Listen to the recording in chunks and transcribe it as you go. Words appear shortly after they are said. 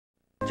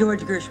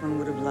George Gershwin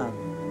would have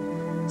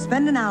loved.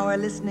 Spend an hour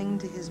listening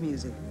to his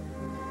music.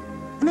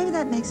 And maybe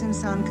that makes him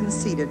sound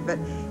conceited, but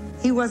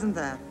he wasn't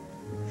that.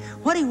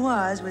 What he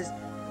was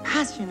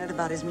passionate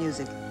about his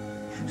music,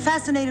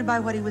 fascinated by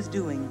what he was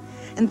doing,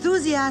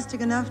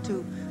 enthusiastic enough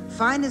to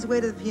find his way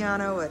to the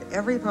piano at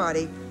every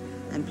party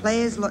and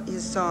play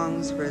his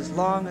songs for as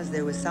long as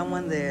there was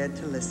someone there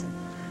to listen.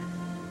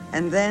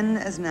 And then,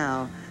 as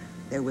now,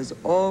 there was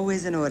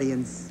always an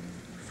audience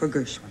for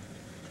Gershwin.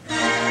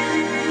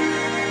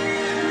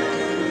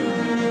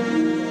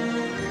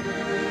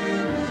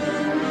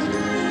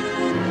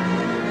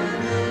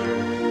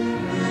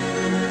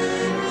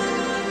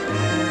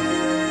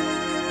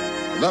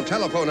 The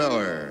Telephone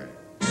Hour.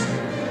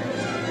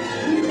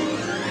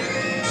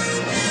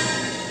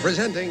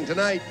 Presenting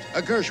tonight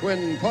a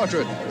Gershwin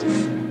portrait.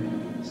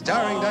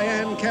 Starring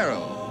Diahann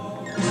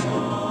Carroll,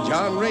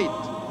 John Raitt,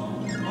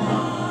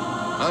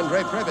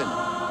 Andre Previn,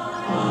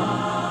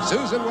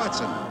 Susan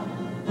Watson,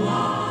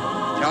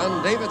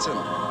 John Davidson,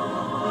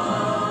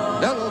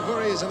 Donald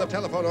Voorhees and the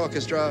Telephone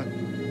Orchestra,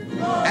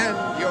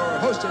 and your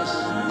hostess,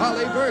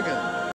 Polly Bergen.